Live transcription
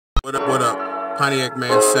What up? Pontiac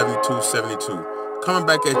Man 7272. Coming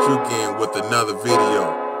back at you again with another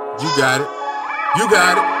video. You got it. You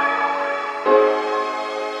got it.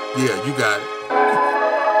 Yeah, you got it.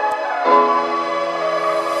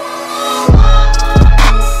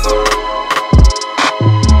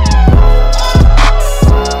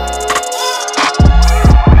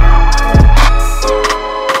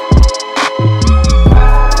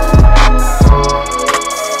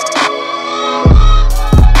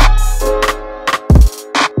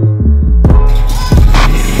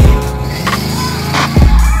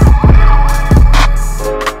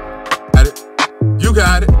 You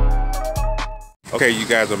got it. Okay, you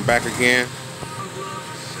guys, I'm back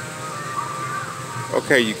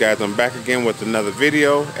again. With another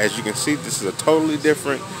video. As you can see, this is a totally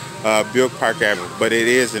different Buick Park Avenue, but it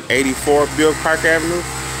is an 84 Buick Park Avenue.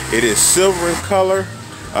 It is silver in color.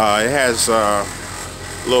 It has a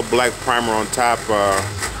little black primer on top.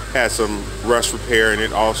 Has some rust repair in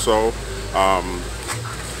it also.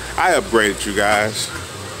 I upgraded, you guys.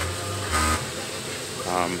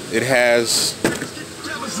 It has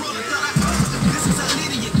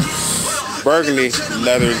burgundy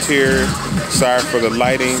leather interior. Sorry for the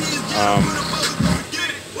lighting.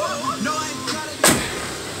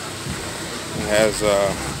 It has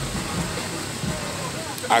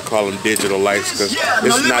I call them digital lights because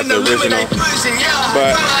this is not the original,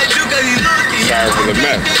 but sorry for the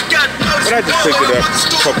mess. But I just picked it up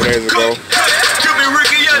a couple days ago.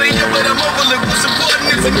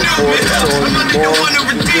 I'm looking forward to showing you more.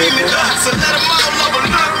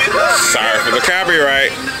 Sorry for the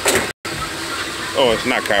copyright. Oh, it's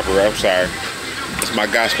not copyright, I'm sorry. It's my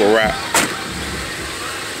gospel rap.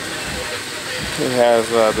 It has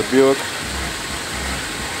the Buick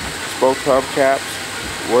spoke hubcaps,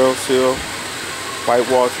 Royal Seal, white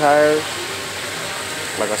wall tires.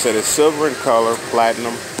 Like I said, it's silver in color,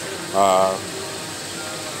 platinum.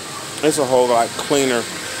 It's a whole lot cleaner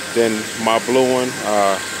than my blue one.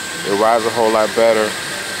 It rides a whole lot better.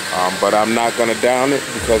 But I'm not gonna down it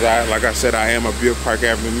because like I said, I am a Buick Park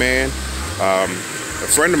Avenue man. A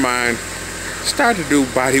friend of mine started to do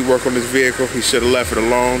body work on this vehicle. He should have left it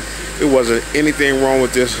alone. It wasn't anything wrong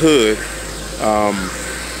with this hood.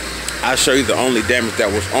 I'll show you the only damage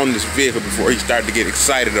that was on this vehicle before he started to get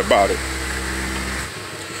excited about it.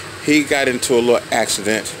 He got into a little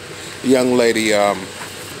accident. The young lady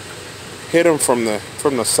hit him from the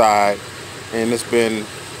side, and it's been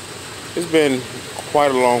quite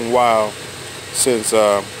a long while since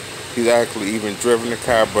he's actually even driven the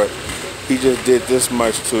car, but he just did this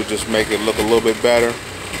much to just make it look a little bit better.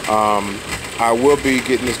 I will be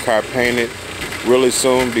getting this car painted really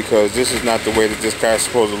soon because this is not the way that this car is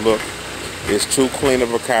supposed to look. It's too clean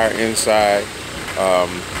of a car inside,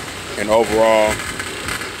 and overall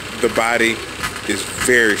the body is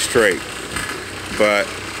very straight. But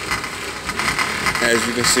as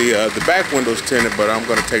you can see, the back window's tinted, but I'm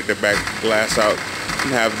going to take the back glass out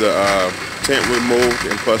and have the tint removed,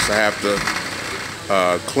 and plus I have to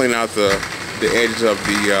clean out the edges of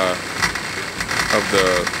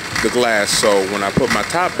the glass, so when I put my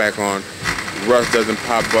top back on, rust doesn't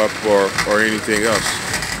pop up or anything else.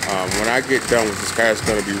 When I get done with this car, it's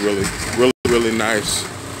going to be really nice.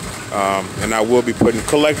 And I will be putting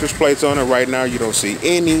collector's plates on it. Right now you don't see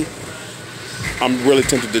any. I'm really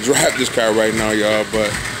tempted to drive this car right now, y'all,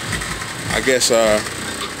 but I guess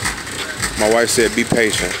my wife said be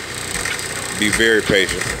patient. Be very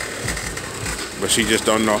patient. But she just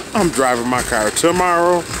don't know. I'm driving my car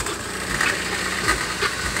tomorrow.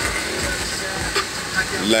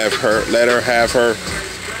 Let her have her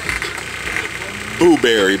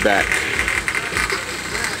blueberry back.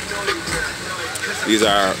 These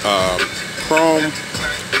are chrome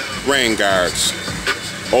rain guards,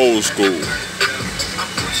 old school.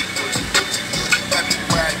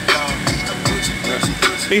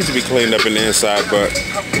 Needs to be cleaned up in the inside, but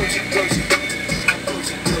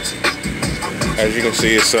as you can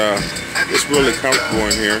see, it's really comfortable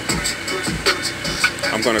in here.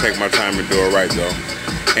 I'm gonna take my time and do it right though.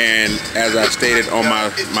 And as I stated on my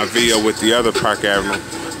video with the other Park Avenue,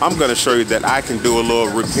 I'm gonna show you that I can do a little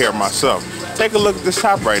repair myself. Take a look at this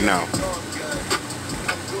top right now.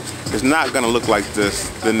 It's not gonna look like this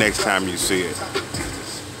the next time you see it.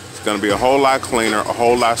 It's gonna be a whole lot cleaner, a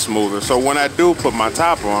whole lot smoother. So when I do put my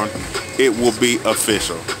top on, it will be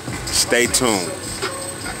official. Stay tuned.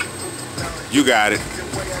 You got it.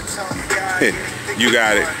 You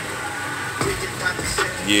got it.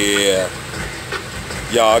 Yeah.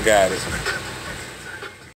 Y'all got it.